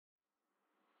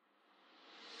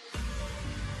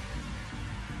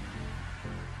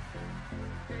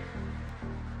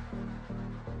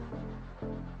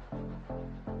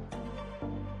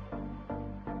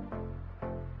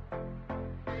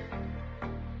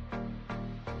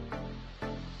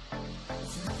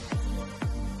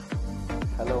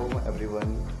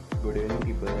Everyone, good evening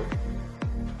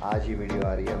people. आज ही video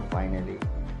आ रही है फाइनली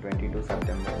 22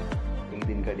 सितंबर। एक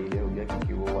दिन का डिले हो गया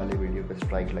क्योंकि वो वाले वीडियो पे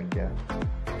स्ट्राइक लग गया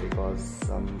because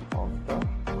some of the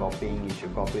copying issue,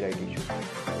 copyright issue.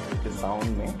 उसके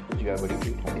साउंड में कुछ गड़बड़ी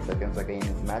थी, 30 सेकेंड का कहीं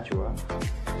मिसमैच हुआ,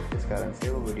 इस कारण से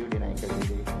वो वीडियो डिनाई कर दी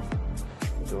गई।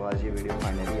 तो आज ये वीडियो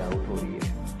फाइनली आउट हो रही है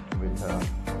with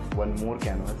one more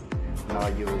canvas. Now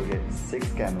you will get 6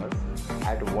 canvas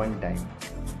eight one time.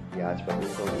 ये आज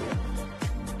पब्लिश हो रही है।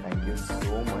 Thank you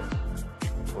so much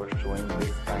for showing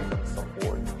this kind of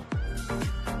support.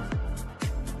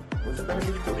 उससे पहले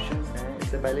कुछ क्वेश्चंस हैं।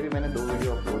 इससे पहले भी मैंने 2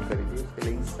 वीडियो अपलोड करी थी, उसके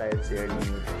लिंक शायद शेयर नहीं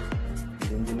हुए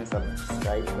थे। जिन्हें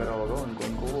सब्सक्राइब करा होगा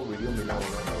उनको वो वीडियो मिला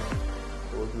होगा।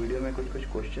 तो उस वीडियो में कुछ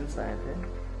क्वेश्चंस आए थे।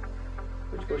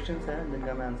 कुछ क्वेश्चंस हैं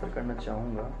जिनका मैं आंसर करना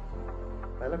चाहूँगा।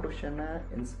 पहला क्वेश्चन है,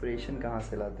 इंस्पिरेशन कहाँ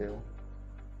से लाते हो?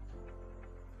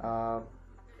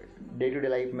 डे टू डे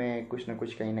लाइफ में कुछ ना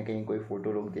कुछ कहीं ना कहीं कोई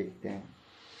फ़ोटो लोग देखते हैं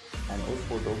एंड उस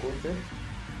फोटो को फिर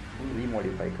हम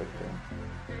रीमॉडिफाई करते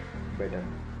हैं बेटर।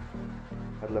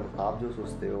 मतलब आप जो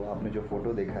सोचते हो, आपने जो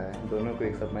फ़ोटो देखा है, दोनों को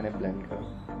एक साथ मैंने ब्लेंड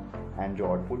करा एंड जो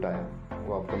आउटपुट आया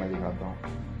वो आपको मैं दिखाता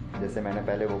हूँ। जैसे मैंने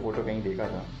पहले वो फ़ोटो कहीं देखा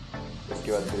था,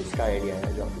 उसके बाद फिर इसका आइडिया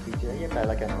है जो आपके पीछे है। ये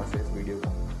पहला कैनवास है इस वीडियो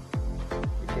का,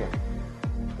 ठीक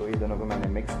है। तो ये दोनों को मैंने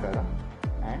मिक्स करा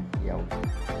एंड ये आउट।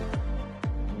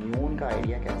 न्यून का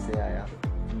आइडिया कैसे आया?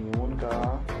 न्यून का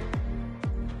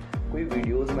कोई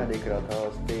वीडियोस मैं देख रहा था,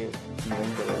 उस पर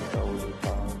न्यून कलर का वो जो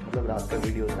था, मतलब रात का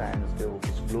वीडियो था एंड उस पर वो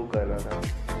कुछ ग्लो कर रहा था।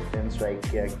 देन स्ट्राइक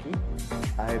किया कि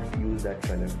I have use that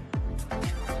colour.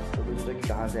 तो दूसरा कि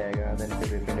कहाँ से आएगा, देन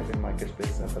फिर डिफरेंट मार्केट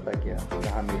स्पेस में पता किया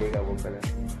कहाँ मिलेगा वो कलर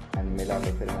एंड मिला,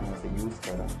 तो फिर मैंने उसे यूज़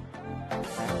करा।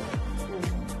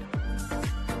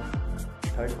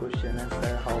 थर्ड क्वेश्चन है,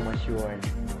 sir how much you earn?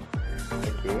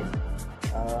 Okay,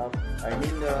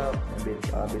 earning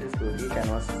basis पे होगी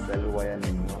कैनवास सेल हुआ या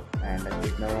नहीं हुआ एंड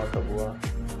कितना हुआ, कब हुआ,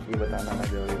 ये बताना मैं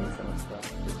ज़रूरी नहीं समझता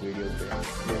इस वीडियो पे।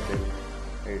 ये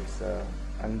फिर it's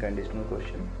unconditional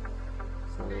question.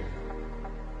 So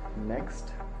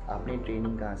next, आपने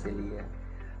ट्रेनिंग कहाँ से ली है?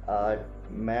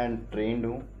 मैं ट्रेंड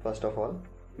हूँ। फर्स्ट ऑफ ऑल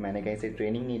मैंने कहीं से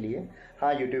ट्रेनिंग नहीं ली है।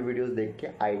 हाँ, यूट्यूब वीडियोज़ देख के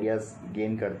आइडियाज़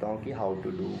गेन करता हूँ कि हाउ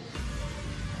टू डू,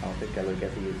 फिर कलर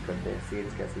कैसे यूज़ करते हैं,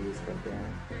 शेड्स कैसे यूज़ करते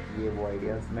हैं, ये वो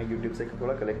आइडियाज़ मैं यूट्यूब से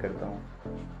थोड़ा कलेक्ट करता हूँ।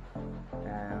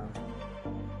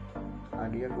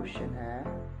 आगे का क्वेश्चन है,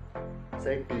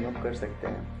 सर टीम अप कर सकते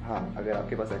हैं? हाँ, अगर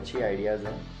आपके पास अच्छी आइडियाज़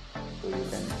हैं तो यू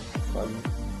कैन कॉल मी।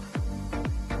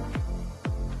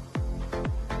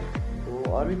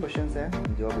 तो और भी क्वेश्चंस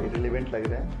हैं जो अब इरेलेवेंट लग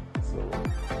रहे हैं, सो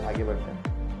आगे बढ़ते हैं।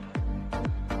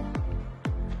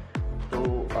 तो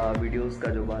वीडियोज़ का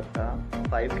जो बात था,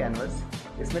 5 कैनवस,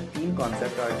 इसमें 3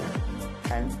 कॉन्सेप्ट आर्ट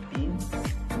है एंड 3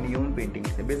 न्यून पेंटिंग्स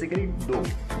है। बेसिकली 2,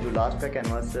 जो लास्ट का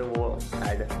कैनवास है वो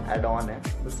एड ऑन है,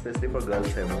 स्पेशली फॉर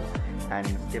गर्ल्स है वो। एंड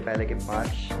उसके पहले के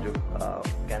 5 जो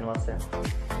कैनवास है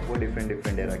वो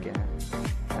डिफरेंट एरा के हैं।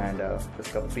 एंड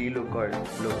इसका प्री लुक और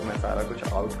लुक मैं सारा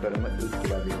कुछ आउट करूँगा तो उसके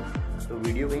बाद ही। तो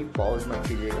वीडियो कहीं पॉज मत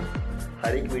कीजिएगा।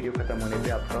 हर एक वीडियो ख़त्म होने पे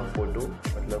आपका फ़ोटो,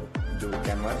 मतलब जो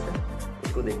कैनवास है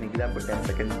उसको देखने के लिए आपको 10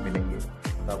 सेकेंड मिलेंगे,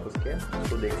 तो आप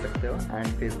उसको देख सकते हो एंड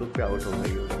फेसबुक पे आउट हो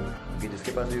गई होगा। क्योंकि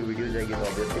जिसके पास भी वीडियो जाएगी तो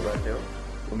ऑब्वियसली बात है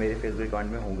वो मेरे फेसबुक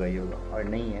अकाउंट में होगा ही होगा, और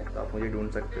नहीं है तो आप मुझे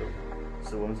ढूंढ सकते हो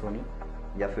शुभम सोनी,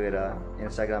 या फिर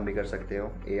इंस्टाग्राम भी कर सकते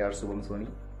हो AR Shubham Soni.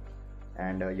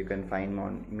 And you can find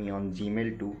me on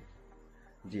Gmail to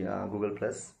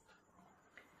Google+।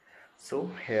 So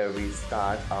here we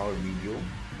start our video,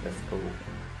 let's go.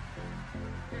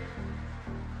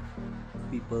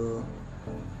 People,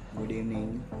 good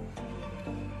evening.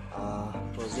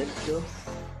 Project B2B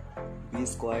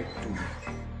 2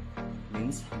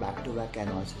 means back-to-back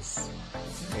canvases.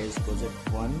 Here is project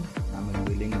 1. I'm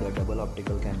unveiling the double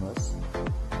optical canvas.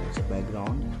 It's a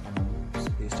background and I'm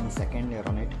pasting second layer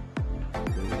on it.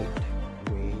 Wait.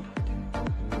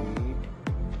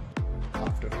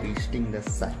 After pasting the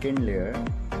second layer,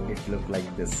 it looked like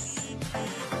this.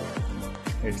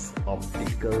 It's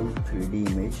optical 3D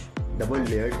image, double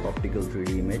layered optical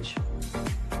 3D image.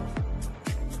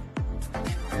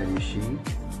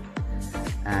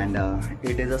 And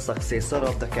it is a successor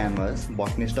of the canvas,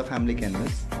 Botanista family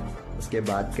canvas. उसके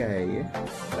बाद क्या है, ये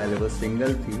पहले वो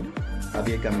single थी, अब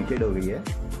ये कमिटेड हो गई है।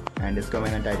 एंड इसको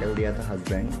मैंने टाइटल दिया था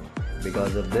husband,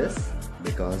 because of this,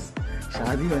 because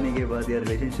शादी होने के बाद या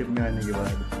रिलेशनशिप में आने के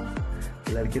बाद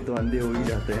लड़के तो अंधे हो ही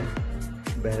जाते हैं,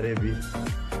 बहरे भी,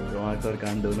 तो आँख और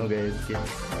कान दोनों गए इसके।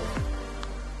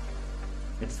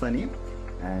 It's funny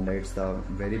and it's the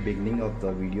very beginning of the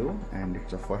video and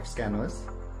it's the first canvas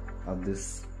of this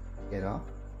era.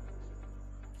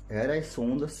 Here I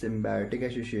shown the symbiotic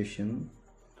association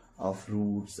of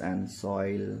roots and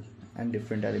soil and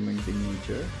different elements in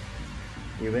nature.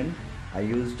 Even I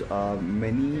used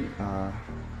many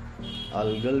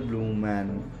algal bloom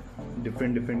and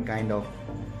different kind of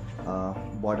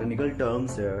botanical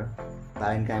terms here: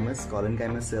 parenchymus,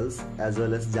 collenchymus cells, as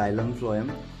well as xylem,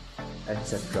 phloem,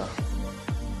 etc.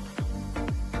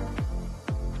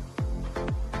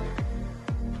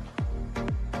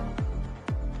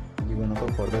 Given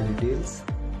for further details,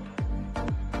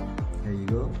 here you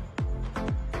go.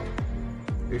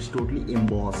 It's totally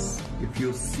embossed. If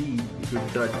you see, if you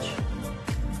touch,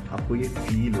 आपको ये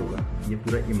feel होगा ये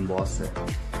पूरा emboss है.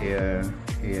 Here,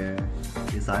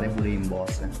 ये सारे पूरे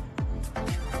emboss हैं.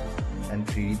 And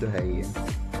 3D तो है ही है.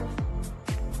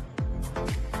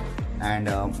 And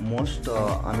most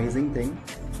amazing thing,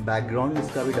 background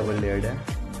इसका भी double layered है.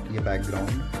 ये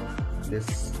background, this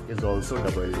is also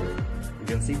double layered. You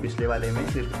can see पिछले वाले में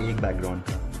सिर्फ एक background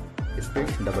था, इस पे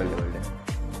double layered है.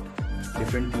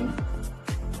 Different theme.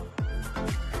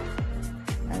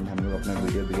 And हम लोग अपना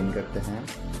वीडियो बिगिन करते हैं.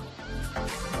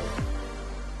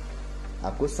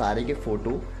 आपको सारे के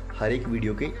फोटो हर एक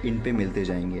वीडियो के इन पे मिलते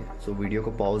जाएंगे, सो वीडियो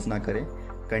को पॉज ना करें,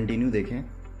 कंटिन्यू देखें.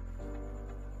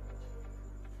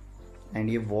 एंड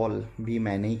ये वॉल भी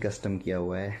मैंने ही कस्टम किया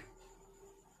हुआ है.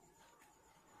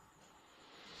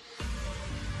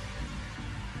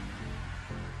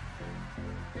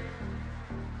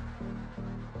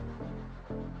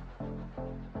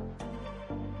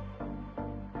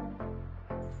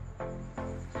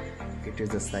 It is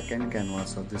the second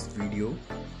canvas of this video,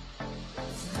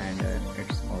 and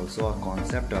it's also a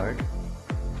concept art.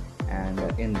 And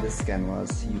in this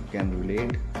canvas you can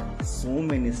relate so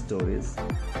many stories.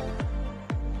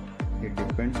 It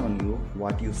depends on you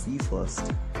what you see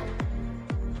first.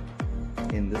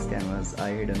 In this canvas I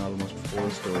hidden almost 4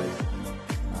 stories.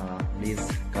 Please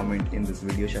comment in this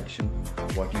video section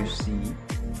what you see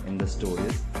in the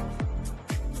stories.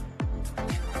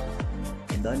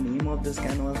 The name of this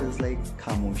canvas is like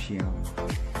Khamoshiyan.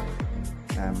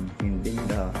 I'm hinting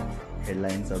the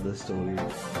headlines of the story.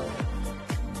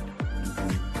 You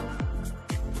can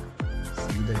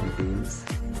see the details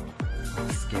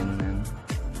of skin and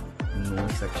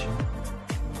nose section,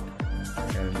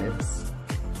 their lips,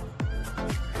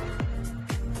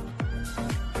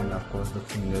 and of course the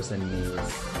fingers and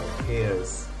nails,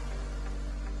 hairs.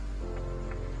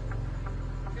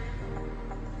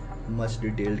 Much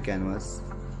detailed canvas.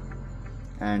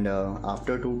 And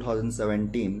after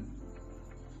 2017,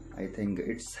 I think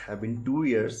it's have been 2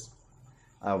 years,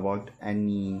 I worked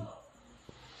any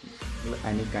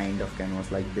kind of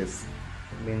canvas like this,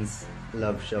 means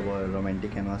love shower,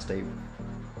 romantic canvas type,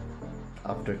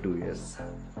 after 2 years.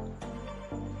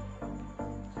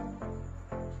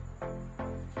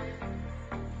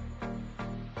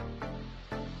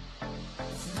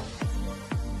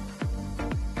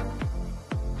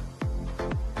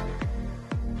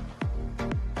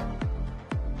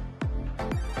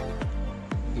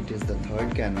 It is the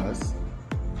third canvas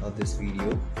of this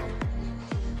video,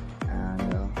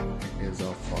 and it is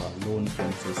of Lone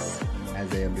Princess,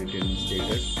 as I have written in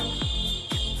status.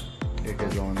 It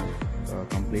is on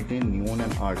completely neon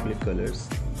and acrylic colors.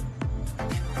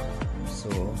 So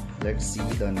let's see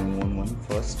the neon one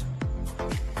first.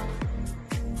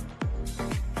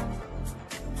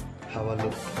 Have a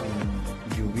look in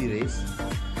UV rays,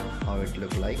 how it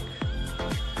look like.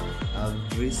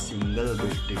 Every single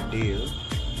bit detail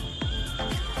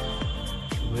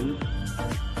will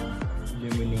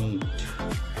illuminate.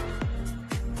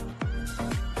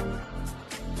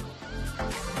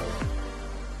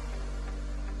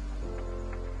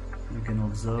 You can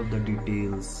observe the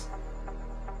details.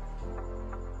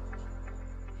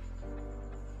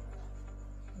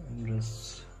 And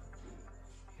just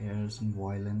here's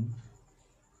violin.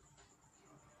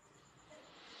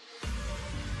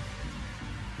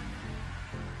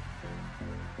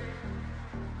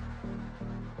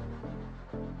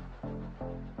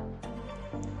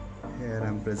 Here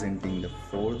I'm presenting the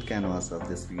fourth canvas of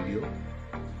this video.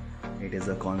 It is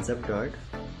a concept art,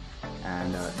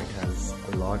 and it has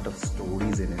a lot of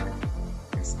stories in it.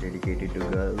 It's dedicated to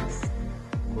girls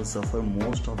who suffer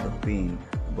most of the pain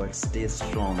but stay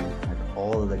strong at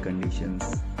all the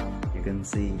conditions. You can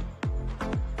see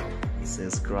he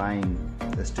says crying,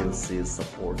 but still says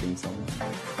supporting someone.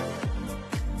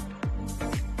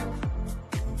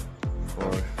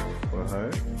 For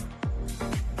her,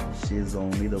 she is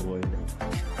only the world.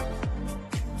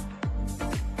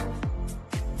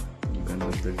 You can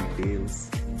look the details.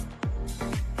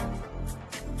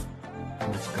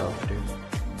 Much crafted.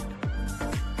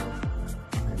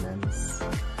 Islands,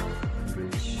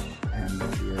 bridge, and the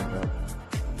teardrop.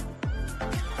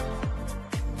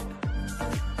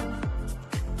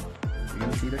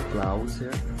 clouds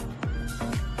here.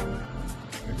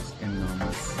 It's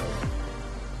enormous.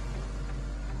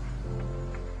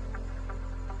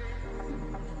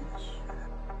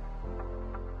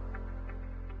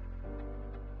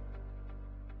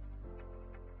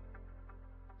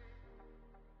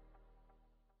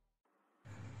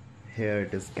 Here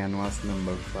it is, canvas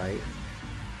number 5.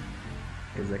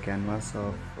 It is a canvas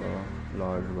of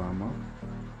Lord Rama,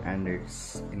 and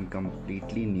it's in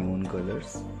completely neon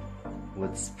colors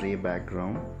with spray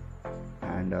background,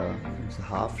 and it's a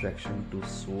half fraction to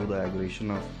show the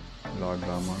aggression of Lord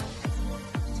Rama.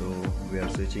 So we are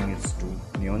switching it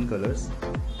to neon colors.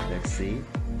 Let's see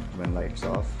when lights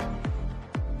off.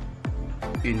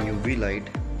 In UV light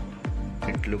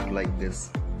it looked like this.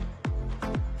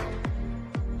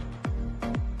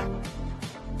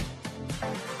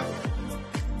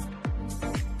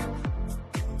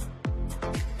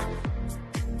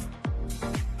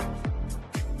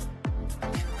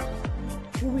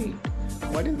 Wait,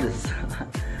 what is this?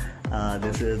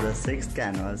 This is the 6th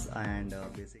canvas, and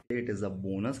basically it is a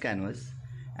bonus canvas,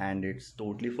 and it's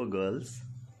totally for girls.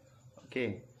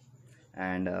 Okay,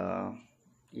 and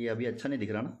ये अभी अच्छा नहीं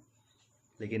दिख रहा ना,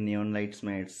 लेकिन neon lights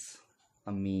में it's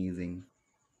amazing.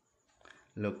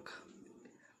 Look,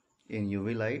 in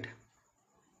UV light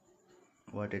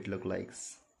what it look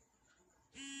likes.